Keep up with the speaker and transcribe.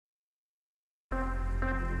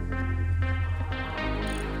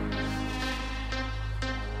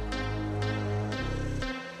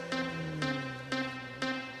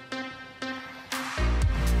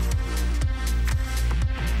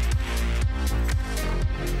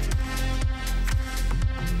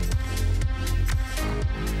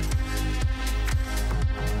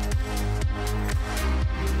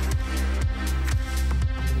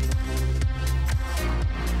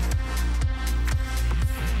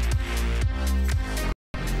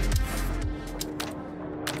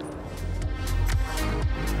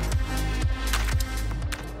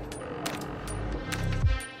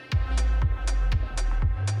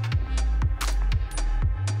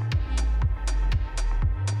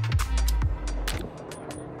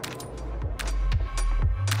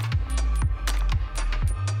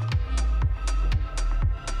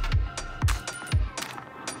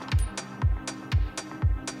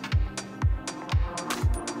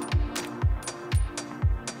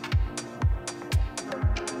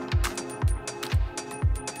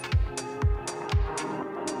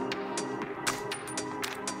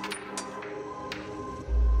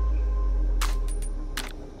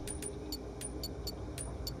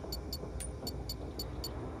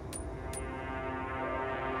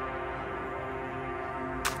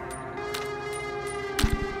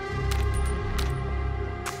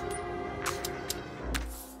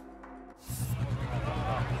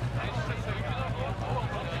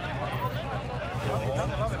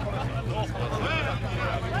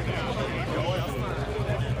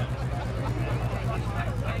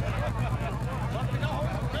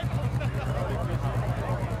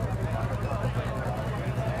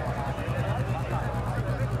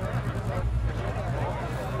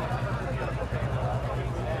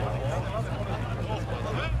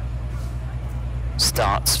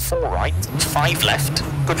That's 4 right, 5 left.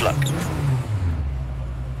 Good luck.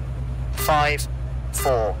 5,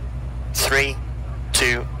 4, 3,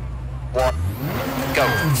 2, 1. Go.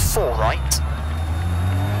 4 right.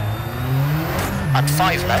 And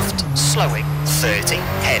 5 left, slowing. 30,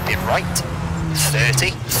 hairpin right.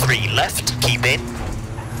 30, 3 left, keep in.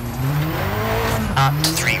 And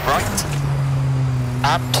 3 right.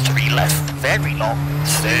 And 3 left, very long.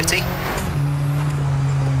 30.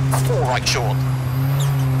 4 right short.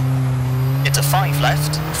 Into 5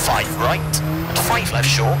 left, 5 right, and 5 left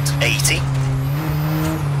short, 80.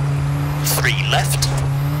 3 left,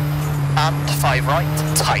 and 5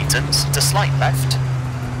 right, tightens to slight left,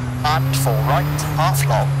 and 4 right, half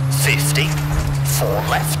long, 50. 4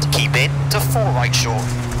 left, keep in to 4 right short,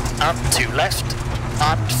 and 2 left,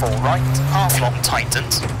 and 4 right, half long,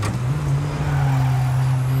 tightens.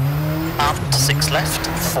 And 6 left,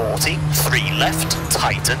 40, 3 left,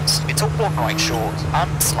 tightens, into 1 right short,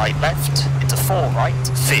 and slight left, into 4 right,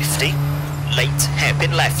 50, late,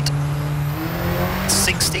 hairpin left,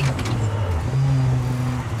 60,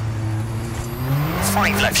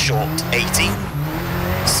 5 left short, 80,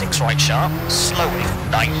 6 right sharp, slowing,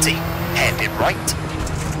 90, hairpin right,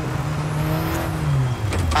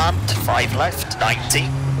 and 5 left, 90,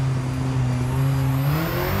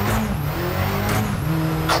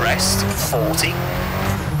 crest, 40,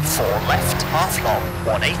 4 left, half long,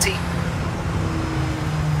 180,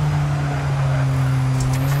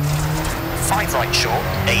 5 right short,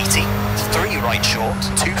 80, 3 right short,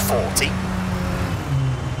 240,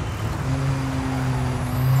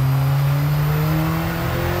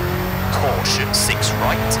 caution, 6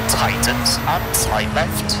 right, tightens, and slight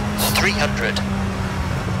left, 300.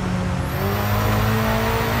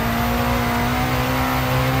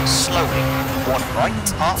 Slowing, 1 right,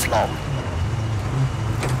 half long,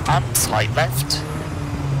 and slight left,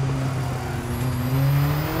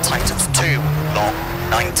 tightens 2, long,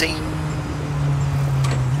 90,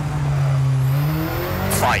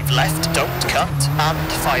 5 left, don't cut,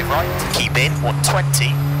 and 5 right, keep in,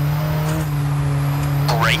 120,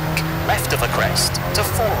 brake, left of a crest, to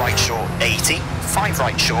 4 right short, 80, 5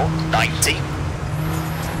 right short, 90,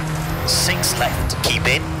 6 left, keep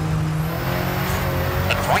in,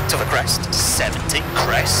 and right of a crest, 70,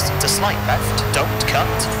 crest to slight left, don't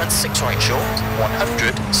cut, and 6 right short,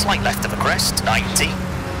 100, slight left of a crest, 90,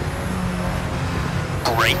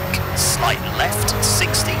 brake, slight left,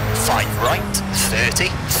 60, 5 right, 30,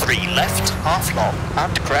 3 left, half long,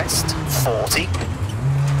 and crest, 40,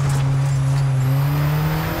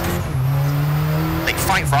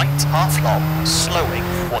 5 right, half long, slowing,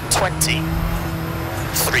 120,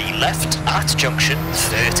 3 left, at junction,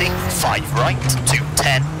 30, 5 right,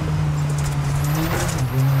 210,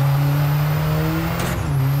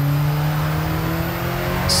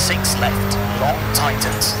 6 left, long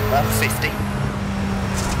tightens, 150,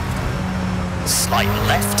 slight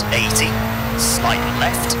left, 80, slight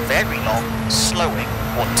left, very long, slowing,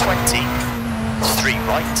 120, 3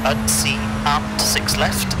 right, unseen, and 6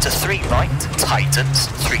 left to 3 right, tightens,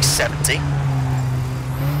 370,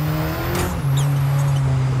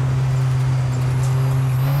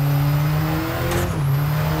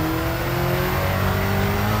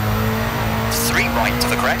 3 right to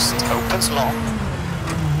the crest, opens long,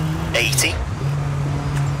 80,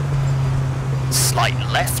 slight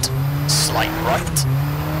left, slight right,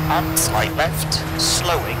 and slight left,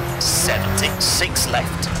 slowing, 70, 6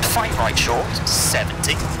 left, 5 right short,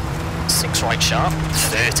 70, 6 right sharp,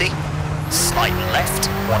 30, slight left,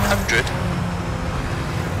 100,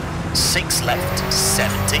 6 left,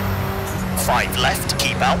 70, 5 left,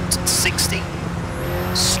 keep out, 60,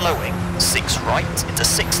 slowing, 6 right into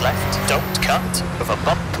 6 left, don't cut, with a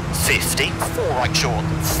bump, 50, 4 right short,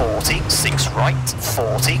 40, 6 right,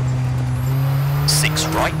 40, 6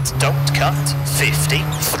 right, don't cut, 50,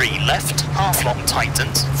 3 left, half long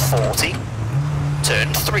tightens, 40,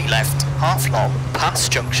 turn 3 left, half long, pass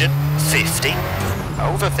junction, 50,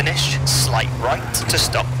 over finish, slight right to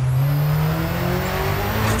stop.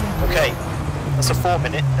 Okay, that's a 4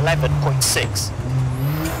 minute 11.6.